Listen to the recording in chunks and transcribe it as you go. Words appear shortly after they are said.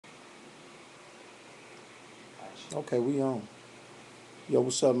Okay, we on. Yo,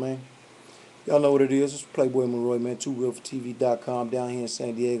 what's up, man? Y'all know what it is. It's Playboy MAROY, man. TooRealForTV's.com down here in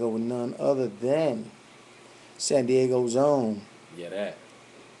San Diego with none other than San Diego's own Yeah, that.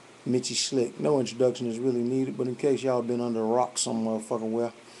 Mitchy Slick. No introduction is really needed, but in case y'all been under a rock some motherfucking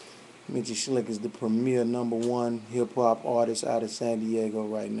well, Mitchy Slick is the premier #1 hip hop artist out of San Diego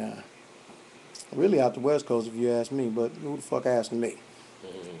right now. Really out the West Coast if you ask me, but who the fuck asking me?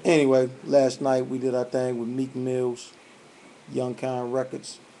 Anyway, last night we did our thing with Meek Mills, Young Kind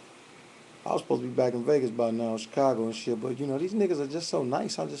Records. I was supposed to be back in Vegas by now, Chicago and shit, but you know, these niggas are just so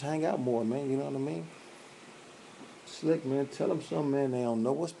nice. I'll just hang out more, man. You know what I mean? Slick, man, tell them something, man. They don't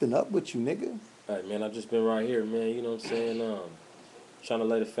know what's been up with you, nigga. Hey, man, I just been right here, man. You know what I'm saying? Trying to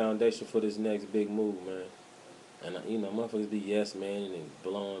lay the foundation for this next big move, man. And motherfuckers be yes, man, and then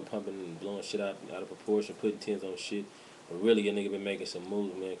blowing, pumping, and blowing shit out of proportion, putting tens on shit. But really, a nigga been making some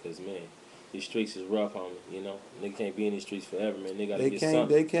moves, man. Cause man, these streets is rough, homie. You know, nigga can't be in these streets forever, man. They gotta They get can't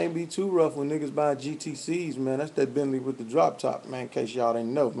something. they can't be too rough when niggas buy GTCs, man. That's that Bentley with the drop top, man. In case y'all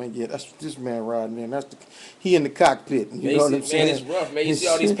didn't know, man. Yeah, that's this man riding in. He in the cockpit. You Man, you know what see, I'm man, it's saying? rough, man. You see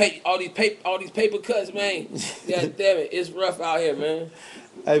all these paper cuts, man. God damn it, it's rough out here, man.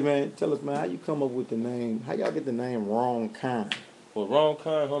 Hey, man, tell us, man, how you come up with the name? How y'all get the name Wrong Kind? Well, wrong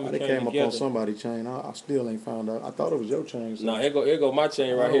kind, How homie, they came came up on together. somebody's chain? I still ain't found out. I thought it was your chain, Nah, so here go my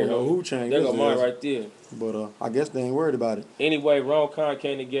chain I right here, don't know homie. who chain There this go mine is. right there. But I guess they ain't worried about it. Anyway, wrong kind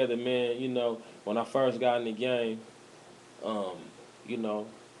came together, man. You know, when I first got in the game, um, you know,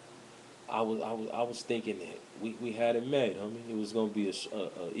 I was thinking that we had it made, homie. It was gonna be a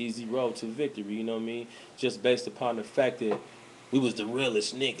easy road to victory. You know what I mean? Just based upon the fact that we was the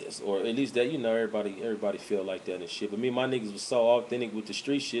realest niggas, or at least that everybody feel like that and shit. But me and my niggas was so authentic with the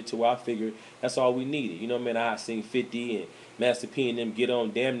street shit to where I figured that's all we needed. You know what I mean? I seen 50 and Master P and them get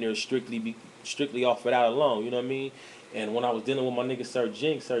on damn near strictly off of that alone. You know what I mean? And when I was dealing with my nigga Sir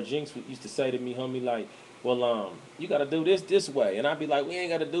Jinx used to say to me, homie, like, well, you gotta do this way. And I'd be like, we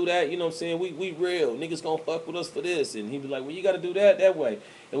ain't gotta do that, you know what I'm saying? We real. Niggas gonna fuck with us for this. And he'd be like, well, you gotta do that way.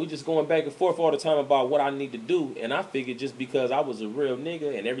 And we just going back and forth all the time about what I need to do. And I figured just because I was a real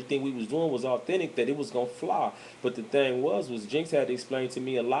nigga and everything we was doing was authentic that it was gonna fly. But the thing was Jinx had to explain to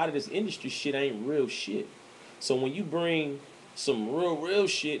me a lot of this industry shit ain't real shit. So when you bring some real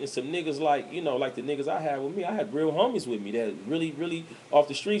shit and some niggas like, like the niggas I had with me, I had real homies with me that really off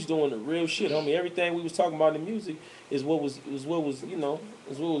the streets doing the real shit, homie. Everything we was talking about in the music is what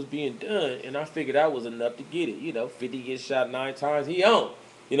was being done. And I figured that was enough to get it. 50 gets shot 9 times, he on.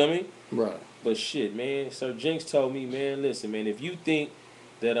 You know what I mean? Right. But shit, man, Sir Jinx told me, man, listen, man, if you think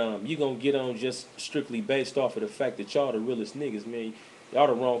that you gonna get on just strictly based off of the fact that y'all the realest niggas, man, y'all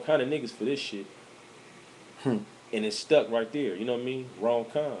the wrong kind of niggas for this shit. And it's stuck right there. You know what I mean? Wrong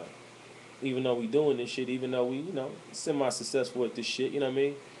kind. Even though we doing this shit, even though we, semi-successful at this shit, you know what I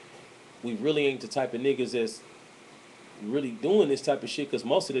mean? We really ain't the type of niggas that's really doing this type of shit, because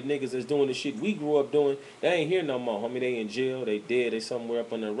most of the niggas that's doing the shit we grew up doing, they ain't here no more, homie. They in jail, they dead, they somewhere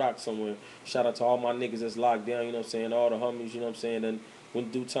up on the rock somewhere. Shout out to all my niggas that's locked down, you know what I'm saying? All the homies, you know what I'm saying? And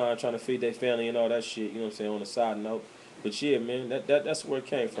went due time trying to feed their family and all that shit, you know what I'm saying, on a side note. But yeah, man, that's where it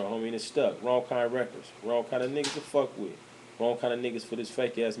came from, homie, and it's stuck. Wrong kind of records, wrong kind of niggas to fuck with, wrong kind of niggas for this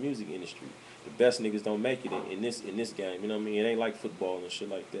fake ass music industry. The best niggas don't make it in this game, you know what I mean? It ain't like football and shit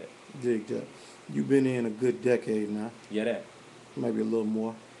like that. Dig that. You been in a good decade now, Yeah, that. maybe a little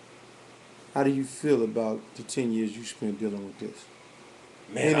more. How do you feel about the 10 years you spent dealing with this?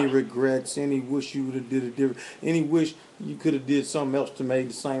 Man, Any regrets? Any wish you would have did it different? Any wish you could have did something else to make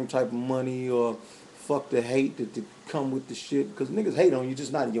the same type of money, or fuck the hate that come with the shit? Because niggas hate on you,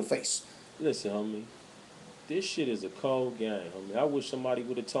 just not in your face. listen, homie. This shit is a cold game, homie. I wish somebody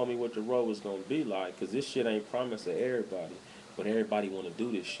would have told me what the road was gonna be like, cause this shit ain't promised to everybody. But everybody want to do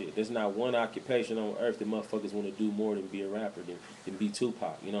this shit. There's not one occupation on earth that motherfuckers want to do more than be a rapper, than be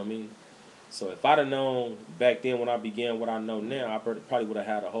Tupac. You know what I mean? So if I'd have known back then when I began what I know now, I probably would have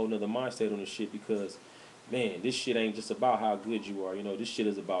had a whole nother mindset on this shit, because, man, this shit ain't just about how good you are. This shit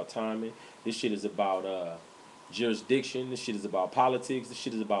is about timing. This shit is about jurisdiction. This shit is about politics. This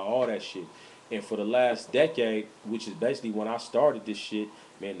shit is about all that shit. And for the last decade, which is basically when I started this shit,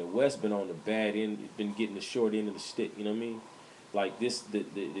 man, the West been on the bad end, been getting the short end of the stick. You know what I mean? Like this, the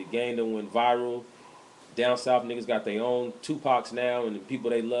game that went viral. Down south niggas got their own Tupacs now, and the people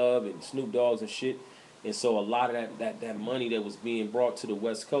they love, and Snoop Dogg's and shit. And so a lot of that money that was being brought to the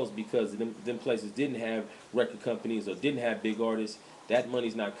West Coast, because them places didn't have record companies or didn't have big artists, that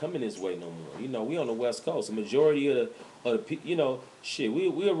money's not coming this way no more. We on the West Coast. The majority of the shit, we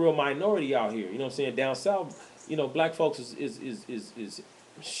a real minority out here. You know what I'm saying? Down south, black folks is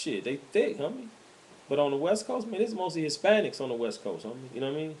shit, they thick, homie. But on the West Coast, man, it's mostly Hispanics on the West Coast, homie. You know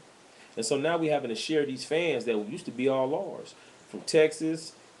what I mean? And so now we having to share these fans that used to be all ours, from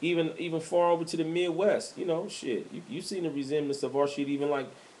Texas, even far over to the Midwest. You know, shit. You seen the resemblance of our shit, even like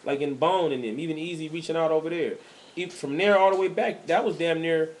in Bone and them, even Easy reaching out over there. Even from there all the way back, that was damn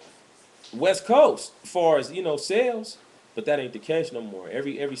near West Coast, as far as sales. But that ain't the case no more.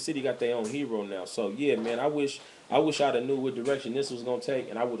 Every city got their own hero now. So yeah, man, I wish I'd have knew what direction this was gonna take,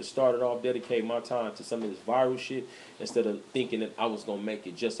 and I would have started off dedicating my time to some of this viral shit instead of thinking that I was gonna make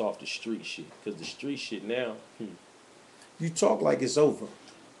it just off the street shit. Cause the street shit now, You talk like it's over.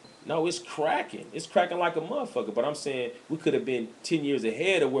 no, it's cracking. It's cracking like a motherfucker. But I'm saying we could have been 10 years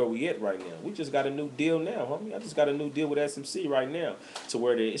ahead of where we at right now. We just got a new deal now, homie. I just got a new deal with SMC right now, to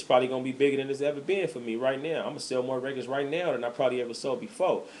where it's probably gonna be bigger than it's ever been for me right now. I'm gonna sell more records right now than I probably ever sold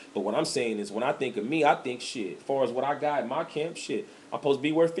before. But what I'm saying is, when I think of me, I think shit. As far as what I got in my camp, shit, I'm supposed to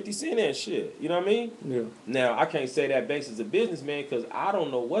be worth 50 cents and shit. You know what I mean? Yeah. Now I can't say that based as a businessman, because I don't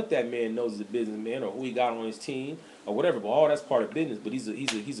know what that man knows as a businessman or who he got on his team or whatever. But all that's part of business. But he's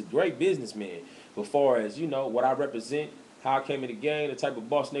a great businessman. But far as what I represent, how I came in the game, the type of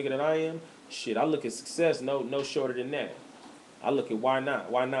boss nigga that I am, shit, I look at success no shorter than that. I look at why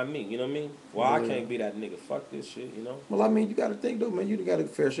not me? You know what I mean? Why I can't be that nigga? Fuck this shit. You know? Well, I mean, you got to think though, man. You done got a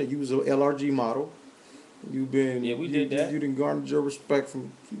fair share. You was an LRG model. You've been Yeah, we did that. You didn't garner your respect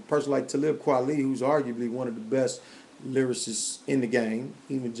from a person like Talib Kweli, who's arguably one of the best lyricists in the game.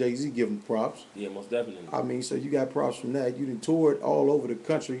 Even Jay-Z give him props. Yeah, most definitely. I mean, so you got props from that. You done toured all over the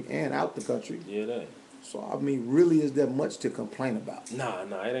country and out the country. Yeah, that. So I mean, really, is there much to complain about? Nah,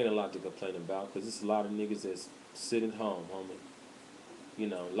 it ain't a lot to complain about, because it's a lot of niggas that's sitting home, homie. You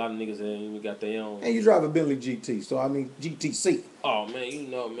know, a lot of niggas that ain't even got their own. And you drive a Bentley GT, so I mean GTC. Oh man, you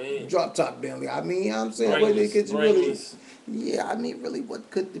know, man. Drop top Bentley. I mean, I'm saying, yeah. I mean, really, what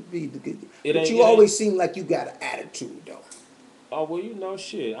could it be? But you always seem like you got an attitude, though. Oh well, you know,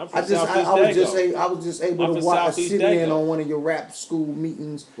 shit. I'm from I was just able to sit in on one of your rap school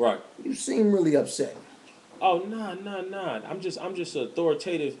meetings. Right. You seem really upset. Oh nah. I'm just an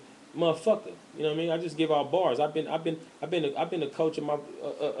authoritative motherfucker. You know what I mean? I just give out bars. I've been a coach of my.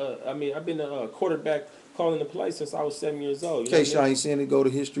 I've been a quarterback calling the play since I was 7 years old. In case y'all ain't seen it, go to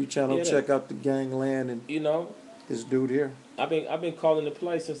History Channel, check out the Gangland and this dude here. I've been calling the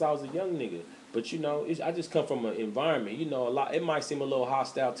play since I was a young nigga. But I just come from an environment. A lot. It might seem a little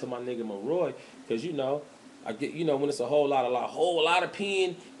hostile to my nigga MAROY, because I get when it's a whole lot of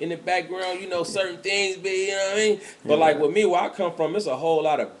pen in the background. Certain things be. You know what I mean? But like with me, where I come from, it's a whole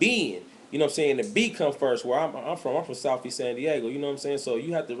lot of being. You know what I'm saying? The B come first. Where I'm from Southeast San Diego. You know what I'm saying? So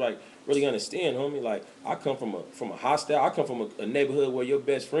you have to really understand, homie. Like I come from a hostile. I come from a neighborhood where your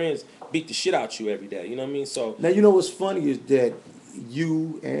best friends beat the shit out you every day. You know what I mean? So now what's funny is that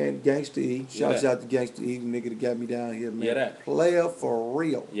you and Gangsta E, shouts out to Gangsta E, the nigga that got me down here, man. Yeah, that player for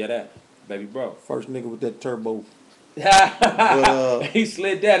real. Yeah, that baby bro. First nigga with that turbo. He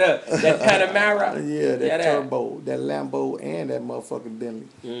slid that up. That Panamera. Yeah, that turbo, that Lambo, and that motherfucking Bentley.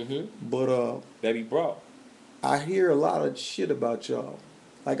 Mm-hmm. But baby bro, I hear a lot of shit about y'all.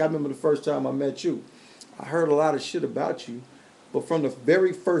 Like I remember the first time I met you, I heard a lot of shit about you. But from the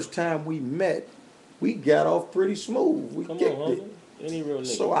very first time we met, we got off pretty smooth. We kicked it. Any real nigga.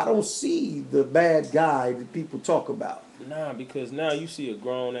 So I don't see the bad guy that people talk about. Nah, because now you see a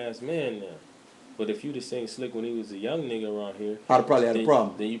grown ass man now. But if you'd have seen Slick when he was a young nigga around here, I'd have probably had a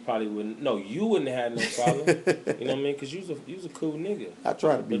problem. Then you probably wouldn't. No, you wouldn't have had no problem. You know what I mean? Because you was a cool nigga. I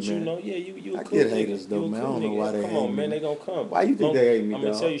try to be, but man. You a cool nigga. I get haters though, man. I don't know why they hate me. Come on, man, they gonna come. Why you think they hate me, I'm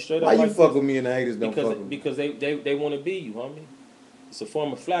gonna tell you straight up. Why you fuck with me and the haters don't fuck with me? Because they want to be you, homie. It's a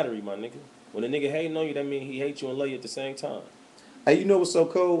form of flattery, my nigga. When a nigga hating on you, that means he hates you and love you at the same time. Hey, you know what's so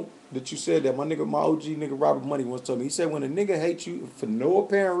cool that you said that? My OG nigga Robert Money once told me. He said when a nigga hates you for no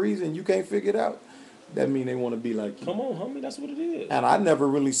apparent reason, you can't figure it out, that mean they want to be like you. Come on, homie, that's what it is. And I never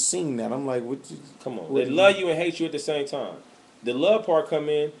really seen that. I'm like, what? Come on, they love you and hate you at the same time. The love part come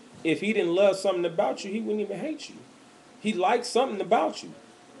in. If he didn't love something about you, he wouldn't even hate you. He likes something about you.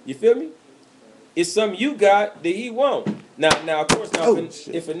 You feel me? It's something you got that he won't. Now, of course,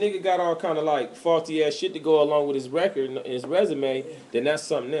 if a nigga got all kind of like faulty ass shit to go along with his record and his resume, then that's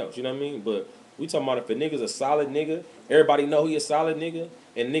something else. You know what I mean? But we talking about if a nigga's a solid nigga, everybody know he a solid nigga,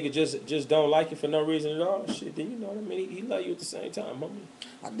 and nigga just don't like it for no reason at all. Shit, then you know what I mean? He love you at the same time, homie.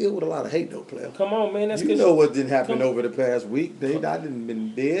 I deal with a lot of hate though, player. Come on, man. That's you know what didn't happen over the past week. I done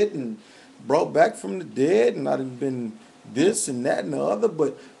been dead and brought back from the dead, and I done been this and that and the other,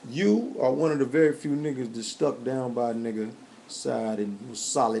 but you are one of the very few niggas that stuck down by a nigga side and was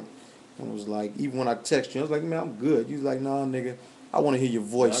solid and was like, even when I text you, I was like, man, I'm good. You was like, nah, nigga, I want to hear your Man,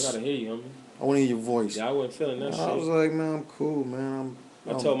 I voice. gotta hear you, homie. I want to hear your voice. Yeah, I wasn't feeling that I was shit. like, man, I'm cool, man.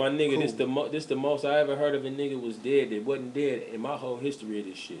 I told my nigga cool. this the most I ever heard of a nigga was dead that wasn't dead in my whole history of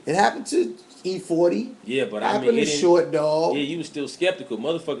this shit. It happened to E40. Yeah, but I mean Happened to it didn't. Short Yeah, Dog. you was still skeptical.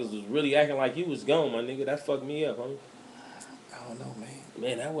 Motherfuckers was really acting like you was gone, my nigga. That fucked me up, homie. I don't know, man.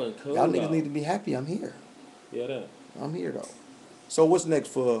 Man, that wasn't Y'all cool niggas though. need to be happy. I'm here. Yeah, that. I'm here though. So what's next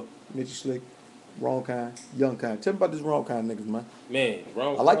for Mitchy Slick? Wrong kind, young kind. Tell me about this wrong kind niggas, man. Man,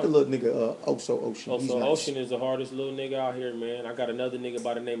 wrong. I like the little nigga, Oso Ocean. He's Also, nice. Ocean is the hardest little nigga out here, man. I got another nigga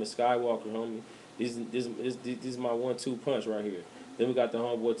by the name of Skywalker, homie. This is my 1-2 punch right here. Then we got the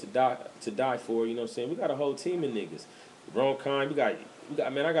homeboy to die for. You know what I'm saying? We got a whole team of niggas. Wrong kind. We got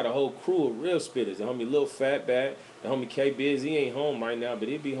man. I got a whole crew of real spitters. The homie Lil Fatback. The homie K Biz. He ain't home right now, but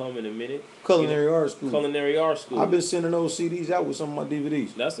he'll be home in a minute. Culinary Art School. Culinary Art School. I've been sending those CDs out with some of my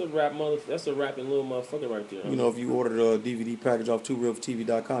DVDs. That's a That's a rapping little motherfucker right there. Homie. You know, if you order the DVD package off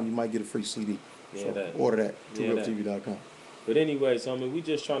TooRealForTV.com, you might get a free CD. Yeah, so that. order that. Yeah, TooRealForTV.com. But anyways, homie, we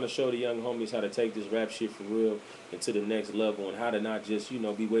just trying to show the young homies how to take this rap shit for real and to the next level, and how to not just, you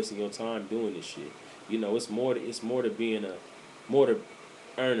know, be wasting your time doing this shit. You know, it's more to being more to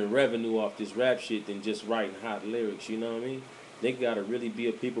earning revenue off this rap shit than just writing hot lyrics. You know what I mean? Nigga gotta really be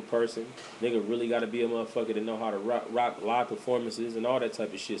a people person. Nigga really gotta be a motherfucker that know how to rock live performances and all that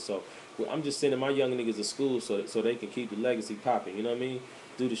type of shit. So I'm just sending my young niggas to school so they can keep the legacy popping. You know what I mean?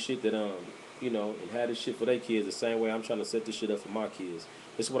 Do the shit that you know, and have this shit for their kids the same way I'm trying to set this shit up for my kids.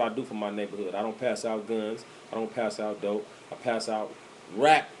 This is what I do for my neighborhood. I don't pass out guns. I don't pass out dope. I pass out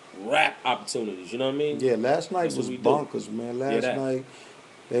rap opportunities. You know what I mean? Yeah, last night was bonkers, man. Last night,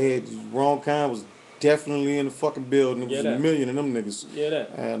 they had Wrong Kind was definitely in the fucking building. It was a million of them niggas. Yeah, that.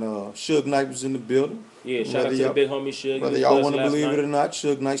 And Suge Knight was in the building. Yeah, shout out to the big homie Suge. Whether y'all want to believe it or not,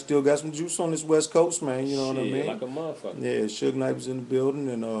 Suge Knight still got some juice on this West Coast, man. You know what I mean? Like a motherfucker. Yeah, Suge Knight was in the building,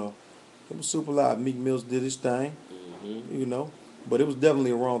 and it was super live. Meek Mills did his thing, you know. But it was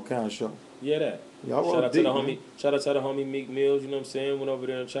definitely a Wrong Kind show. Yeah, that. Y'all shout out to the man. homie. Shout out to the homie Meek Mills. You know what I'm saying? Went over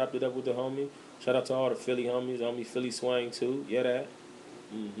there and chopped it up with the homie. Shout out to all the Philly homies. Homie Philly Swang too. Yeah, that.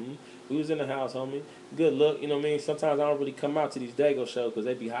 We was in the house, homie. Good look. You know what I mean? Sometimes I don't really come out to these Dago shows because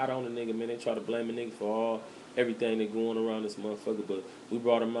they be hot on the nigga, man. They try to blame a nigga for everything that going around this motherfucker. But we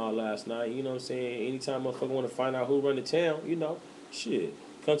brought him out last night. You know what I'm saying? Anytime motherfucker want to find out who run the town, you know, shit.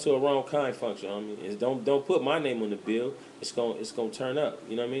 Come to a Wrong Kind function, homie. And don't put my name on the bill. It's gonna turn up.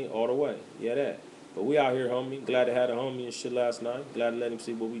 You know what I mean? All the way. Yeah, that. But we out here, homie. Glad to have a homie and shit last night. Glad to let him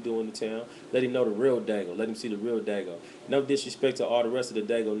see what we do in the town. Let him know the real Dago. Let him see the real Dago. No disrespect to all the rest of the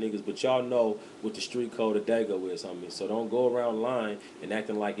Dago niggas, but y'all know what the street code of Dago is, homie. So don't go around lying and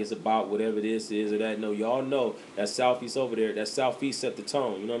acting like it's about whatever this is or that. No, y'all know that Southeast over there, that Southeast set the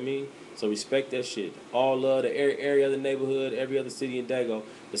tone. You know what I mean? So respect that shit. All love the area of the neighborhood, every other city in Dago.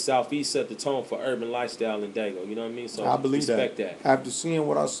 The Southeast set the tone for urban lifestyle in Dago. You know what I mean? So I believe respect that. After seeing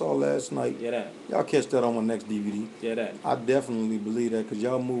what I saw last night, Yeah, that. y'all catch that on my next DVD. Yeah, that. I definitely believe that because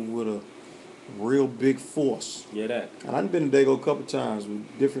y'all move with a real big force. Yeah, that. And I've been to Dago a couple times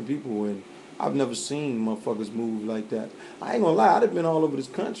with different people, and I've never seen motherfuckers move like that. I ain't gonna lie, I've been all over this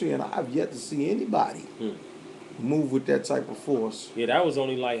country, and I've yet to see anybody move with that type of force. Yeah, that was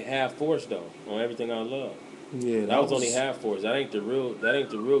only like half force though on everything I love. Yeah, that was only half force. That ain't the real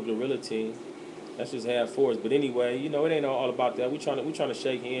gorilla team. That's just half force. But anyway, you know, it ain't all about that. We trying to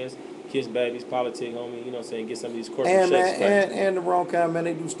shake hands, kiss babies, politic, homie. You know what I'm saying? Get some of these corporate shakes. And the Wrong Kind, man,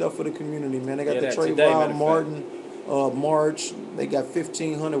 they do stuff for the community, man. They got the Trayvon Martin march. They got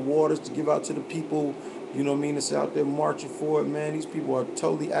 1,500 waters to give out to the people. You know what I mean? It's out there marching for it, man. These people are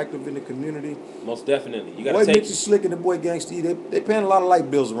totally active in the community. Most definitely. You gotta boy Mitchy Slick and the boy Gangsta, they paying a lot of light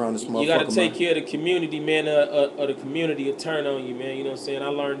bills around this motherfucker. You gotta take care of the community, man. The community will turn on you, man. You know what I'm saying? I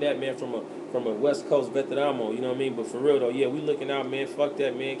learned that, man, from a West Coast veterano. You know what I mean? But for real though, yeah, we looking out, man. Fuck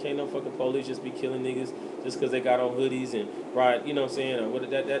that, man. Can't no fucking police just be killing niggas just because they got on hoodies and right. You know what I'm saying?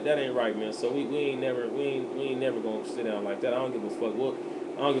 That ain't right, man. So we ain't never gonna sit down like that. I don't give a fuck.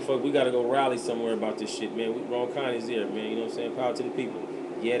 I don't give a fuck. We gotta go rally somewhere about this shit, man. Wrong Kind is here, man. You know what I'm saying? Power to the people.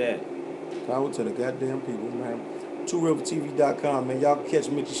 Yeah, that. Power to the goddamn people, man. TooRealForTV.com, man. Y'all can catch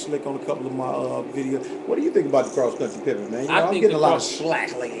Mitchy Slick on a couple of my videos. What do you think about the cross country pivot, man? You know, I'm getting a lot of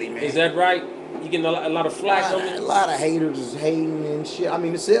slack lately, man. Is that right? You getting a lot of flack on me? A lot of haters is hating and shit. I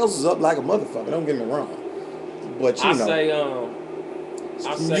mean, the sales is up like a motherfucker. Don't get me wrong. But you know. You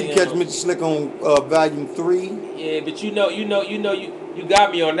can catch Mitchy Slick on Volume 3. Yeah, but you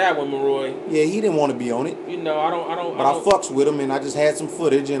got me on that one, Maroy. Yeah, he didn't want to be on it. You know, I don't. But I fucks with him, and I just had some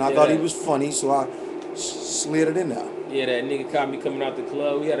footage, and I thought he was funny, so I slid it in there. Yeah, that nigga caught me coming out the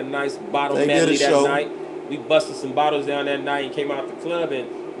club. We had a nice bottle medley that night. we busted some bottles down that night and came out the club,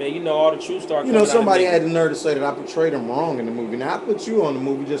 and man, you know, all the truth started You coming know, out of somebody had niggas. the nerve to say that I portrayed him wrong in the movie. Now, I put you on the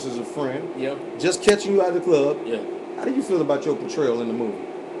movie just as a friend, Yeah, just catching you out of the club. yeah. How do you feel about your portrayal in the movie?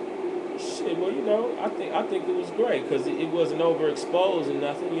 Shit, well, you know, I think it was great because it wasn't overexposed and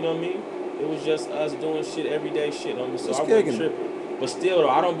nothing. You know what I mean? It was just us doing shit, everyday shit, homie. So It's I wasn't kicking. tripping. But still, though,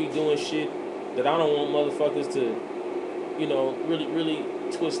 I don't be doing shit that I don't want motherfuckers to, you know, really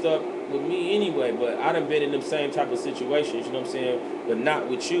twist up with me anyway. But I done been in them same type of situations, you know what I'm saying? But not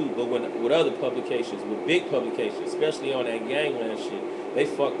with you, but with other publications, with big publications, especially on that gangland shit. They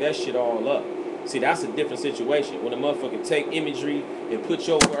fuck that shit all up. See, that's a different situation. When a motherfucker take imagery and put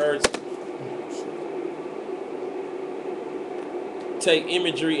your words, take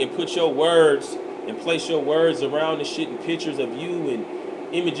imagery and put your words and place your words around the shit and pictures of you and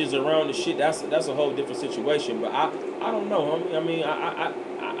images around the shit. That's a whole different situation. But I don't know, homie. I mean,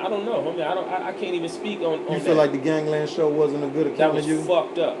 I don't know, homie. I can't even speak on You that. feel like the Gangland show wasn't a good That account was of you?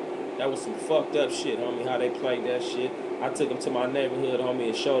 fucked up. That was some fucked up shit, homie. How they played that shit. I took them to my neighborhood, homie,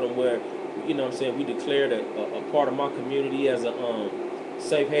 and showed them where, you know what I'm saying, we declared a part of my community as a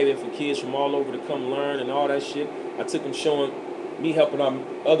safe haven for kids from all over to come learn and all that shit. I took them showing me helping our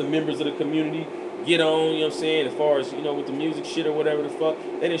other members of the community get on, you know what I'm saying, as far as, you know, with the music shit or whatever the fuck.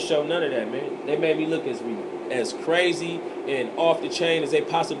 They didn't show none of that, man. They made me look as crazy and off the chain as they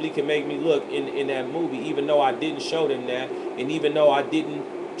possibly can make me look in that movie, even though I didn't show them that, and even though I didn't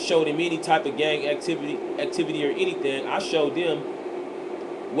show them any type of gang activity or anything. I showed them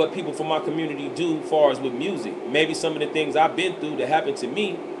what people from my community do as far as with music. Maybe some of the things I've been through that happened to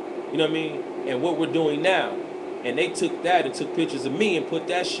me, you know what I mean, and what we're doing now. And they took that and took pictures of me and put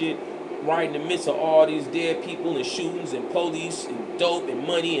that shit right in the midst of all these dead people and shootings and police and dope and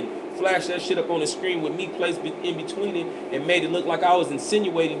money, and flashed that shit up on the screen with me placed in between it and made it look like I was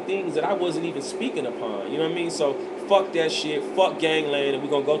insinuating things that I wasn't even speaking upon. You know what I mean? So fuck that shit, fuck gangland, and we're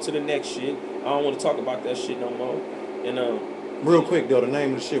gonna go to the next shit. I don't want to talk about that shit no more. And Real quick though, the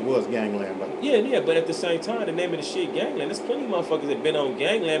name of the shit was Gangland, but yeah, but at the same time, the name of the shit gangland. There's plenty of motherfuckers that been on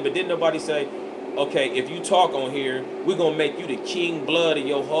gangland, but didn't nobody say, okay, if you talk on here, we're gonna make you the king blood of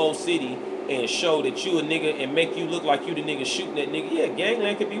your whole city and show that you a nigga and make you look like you the nigga shooting that nigga. Yeah,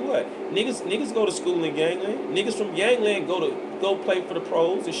 gangland could be what? Niggas go to school in gangland. Niggas from gangland go play for the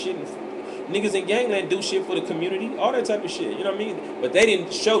pros and shit. And niggas in gangland do shit for the community, all that type of shit. You know what I mean? But they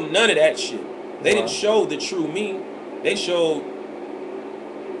didn't show none of that shit. They didn't show the true me. They showed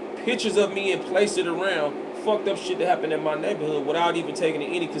pictures of me and placed it around fucked up shit that happened in my neighborhood without even taking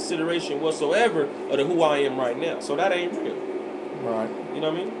any consideration whatsoever of who I am right now. So that ain't real. right. You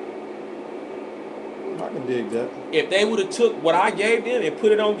know what I mean? I can dig that. If they would have took what I gave them and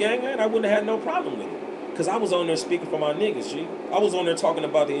put it on Gangland, I wouldn't have had no problem with it. Because I was on there speaking for my niggas, G. I was on there talking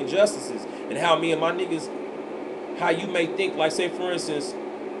about the injustices and how me and my niggas, how you may think, like, say, for instance,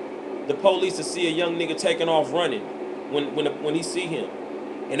 the police will see a young nigga taking off running when he see him.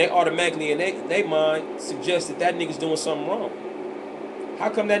 And they automatically, in they mind, suggest that nigga's doing something wrong. How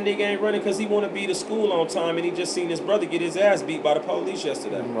come that nigga ain't running? Because he want to be to school on time and he just seen his brother get his ass beat by the police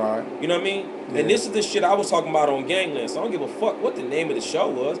yesterday. Right. You know what I mean? Yeah. And this is the shit I was talking about on Gangland. So I don't give a fuck what the name of the show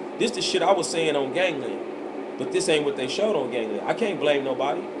was. This the shit I was saying on Gangland. But this ain't what they showed on Gangland. I can't blame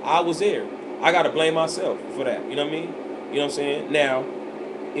nobody. I was there. I got to blame myself for that. You know what I mean? You know what I'm saying? Now,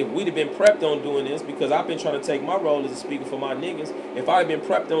 if we'd have been prepped on doing this, because I've been trying to take my role as a speaker for my niggas, if I'd have been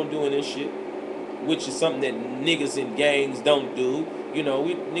prepped on doing this shit, which is something that niggas in gangs don't do, you know,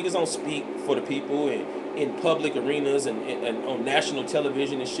 niggas don't speak for the people and in public arenas and on national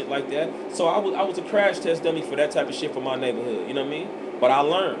television and shit like that. So I was a crash test dummy for that type of shit for my neighborhood, you know what I mean? But I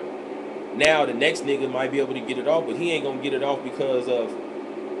learned. Now the next nigga might be able to get it off, but he ain't gonna get it off because of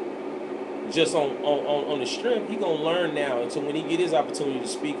just on the strength. He gonna learn now, and so when he get his opportunity to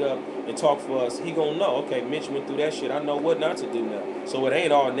speak up and talk for us, he gonna know, okay, Mitch went through that shit, I know what not to do now. So it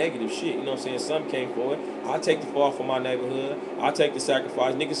ain't all negative shit, you know what I'm saying? Some came for it. I take the fall for my neighborhood. I take the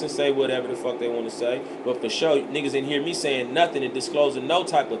sacrifice. Niggas can say whatever the fuck they want to say, but for sure, niggas didn't hear me saying nothing and disclosing no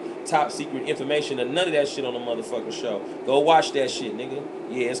type of top secret information or none of that shit on the motherfucking show. Go watch that shit, nigga.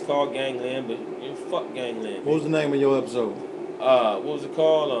 Yeah, it's called Gangland, but fuck Gangland. What was the name of your episode? What was it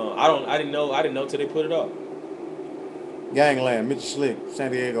called? I didn't know till they put it up. Gangland, Mitchy Slick,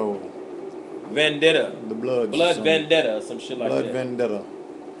 San Diego. Vendetta. The Blood Vendetta, or some shit like Blood that. Vendetta.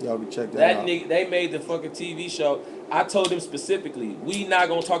 Y'all can check that That out. nigga, they made the fucking TV show. I told them specifically, we not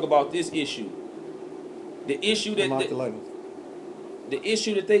gonna talk about this issue. The issue that the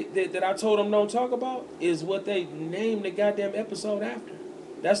issue that I told them don't talk about is what they named the goddamn episode after.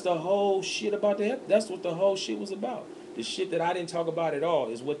 That's the whole shit about that's what the whole shit was about. The shit that I didn't talk about at all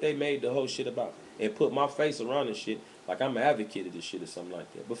is what they made the whole shit about. and put my face around this shit like I'm an advocate of this shit or something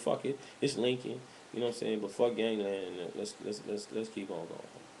like that. But fuck it, it's Lincoln. You know what I'm saying? But fuck gangland. Let's keep on going.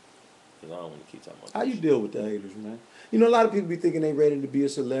 Cause I don't want to keep talking about How this you shit. deal with the haters, man? You know, a lot of people be thinking they ready to be a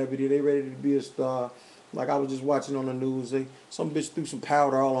celebrity, they ready to be a star. Like I was just watching on the news, some bitch threw some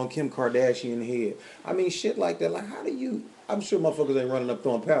powder all on Kim Kardashian head. I mean, shit like that. Like, how do you? I'm sure motherfuckers ain't running up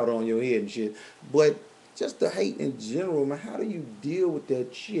throwing powder on your head and shit, but just the hate in general, man. How do you deal with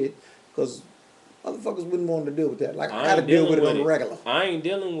that shit? Because motherfuckers wouldn't want to deal with that. Like I I got to ain't deal with dealing it with on the it. regular. I ain't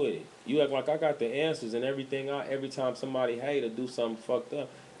dealing with it. You act like I got the answers and everything. Every time somebody hate or do something fucked up,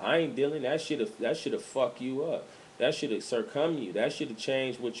 I ain't dealing. That shit'll fuck you up. That shit'll circum you. That shit'll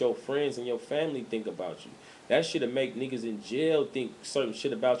change what your friends and your family think about you. That shit'll make niggas in jail think certain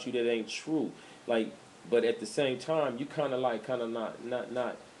shit about you that ain't true. Like, but at the same time, you kind of like, kind of not.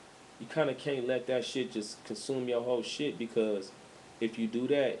 You kind of can't let that shit just consume your whole shit because if you do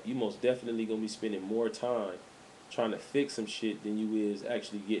that, you most definitely gonna be spending more time trying to fix some shit than you is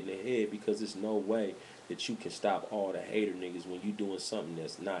actually getting ahead because there's no way that you can stop all the hater niggas when you doing something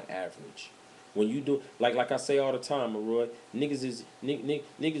that's not average. When you do like I say all the time, Maroy, niggas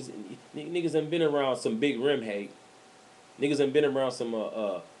done been around some big rim hate. Niggas done been around some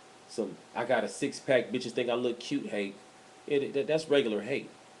I got a 6-pack bitches think I look cute hate. That's regular hate.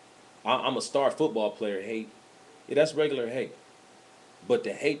 I'm a star football player hate. Yeah, that's regular hate. But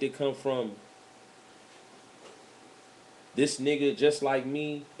the hate that come from this nigga just like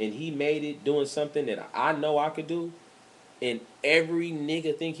me and he made it doing something that I know I could do and every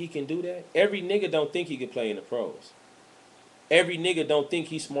nigga think he can do that. Every nigga don't think he can play in the pros. Every nigga don't think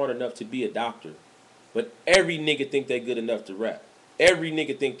he's smart enough to be a doctor. But every nigga think they good enough to rap. Every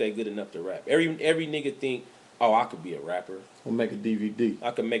nigga think they good enough to rap. Every nigga think, oh, I could be a rapper. Or make a DVD.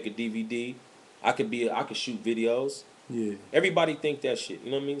 I could make a DVD. I could shoot videos. Yeah. Everybody think that shit. You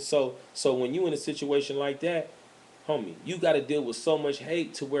know what I mean? So when you in a situation like that, homie, you got to deal with so much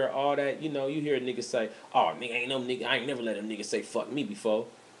hate to where all that, you hear a nigga say, oh, nigga, ain't no nigga, I ain't never let a nigga say fuck me before.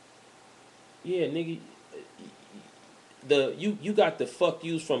 Yeah, nigga, you got the fuck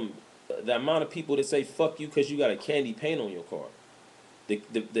yous from the amount of people that say fuck you because you got a candy paint on your car.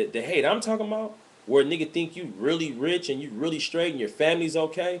 The hate I'm talking about, where a nigga think you really rich and you really straight and your family's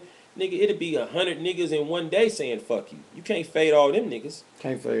okay, nigga, it'll be 100 niggas in one day saying fuck you. You can't fade all them niggas.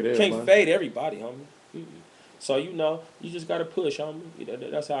 Can't fade Can't everybody. fade everybody, homie. Mm-mm. So you just gotta push,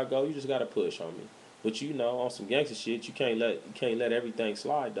 homie. That's how I go. You just gotta push, homie. But on some gangster shit, you can't let everything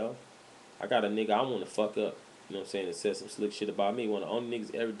slide though. I got a nigga I want to fuck up. You know what I'm saying? That said some slick shit about me. One of the only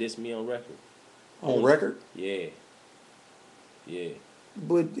niggas ever diss me on record. On record? Yeah. Yeah.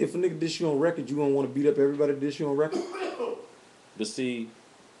 But if a nigga diss you on record, you gonna want to beat up everybody that diss you on record? But see,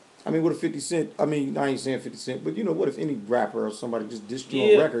 I mean, what if 50 Cent, I mean, I ain't saying 50 Cent, but what if any rapper or somebody just dissed you on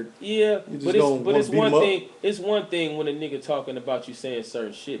yeah, record? yeah. You just But it's gonna but want it's to beat one him up? thing. It's one thing when a nigga talking about you saying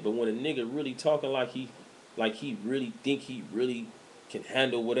certain shit. But when a nigga really talking like he really think he really can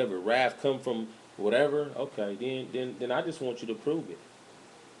handle whatever wrath come from whatever. Okay, then I just want you to prove it.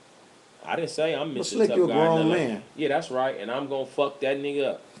 I didn't say I'm But Mr. Slick, Tough you a Guy or grown nothing like. man. Yeah, that's right. And I'm gonna fuck that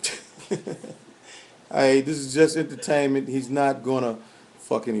nigga up. Hey, this is just entertainment. He's not gonna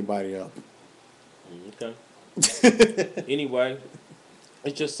fuck anybody up. Okay. Anyway,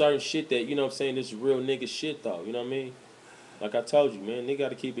 it's just certain shit that what I'm saying. This is real nigga shit though. You know what I mean? Like I told you, man, nigga got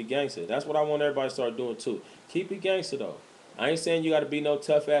to keep it gangster. That's what I want everybody to start doing too. Keep it gangster though. I ain't saying you got to be no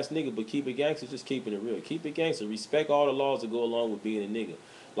tough ass nigga, but keep it gangster. Just keeping it real. Keep it gangster. Respect all the laws that go along with being a nigga.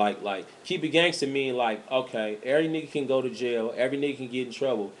 Like keep it gangster mean like okay, every nigga can go to jail. Every nigga can get in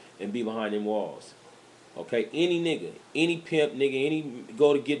trouble and be behind them walls. Okay, any nigga, any pimp nigga, any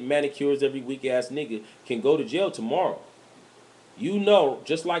go to get manicures every week ass nigga can go to jail tomorrow.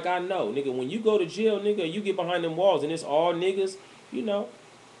 Just like I know, nigga, when you go to jail, nigga, you get behind them walls and it's all niggas, you know,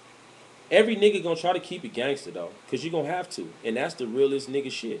 every nigga gonna try to keep it gangster though, cause you gonna have to. And that's the realest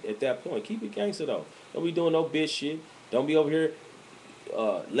nigga shit at that point. Keep it gangster though. Don't be doing no bitch shit. Don't be over here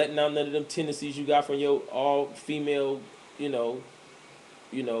letting out none of them tendencies you got from your all female, you know,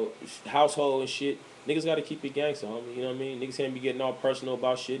 you know, household and shit. Niggas gotta keep it gangster, homie. You know what I mean? Niggas can't be getting all personal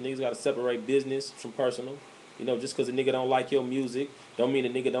about shit. Niggas gotta separate business from personal. Just cause a nigga don't like your music, don't mean a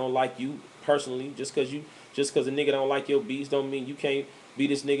nigga don't like you personally. Just cause a nigga don't like your beats, don't mean you can't be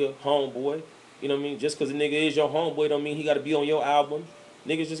this nigga homeboy. You know what I mean? Just cause a nigga is your homeboy, don't mean he gotta be on your album.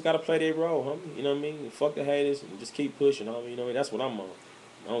 Niggas just gotta play their role, homie. You know what I mean? Fuck the haters and just keep pushing, homie. You know what I mean? That's what I'm on.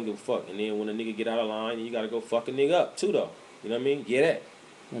 I don't give a fuck. And then when a nigga get out of line, you gotta go fuck a nigga up too, though. You know what I mean? Get that.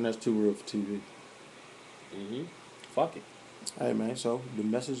 And that's too real for TV. Fuck it. Hey, man, so the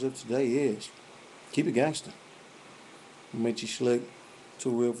message of today is keep it gangster. Mitchy Slick,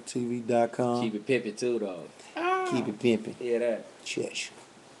 TooRealForTV.com. Keep it pimping too, though. Keep it pimping. Yeah, that. Chesh.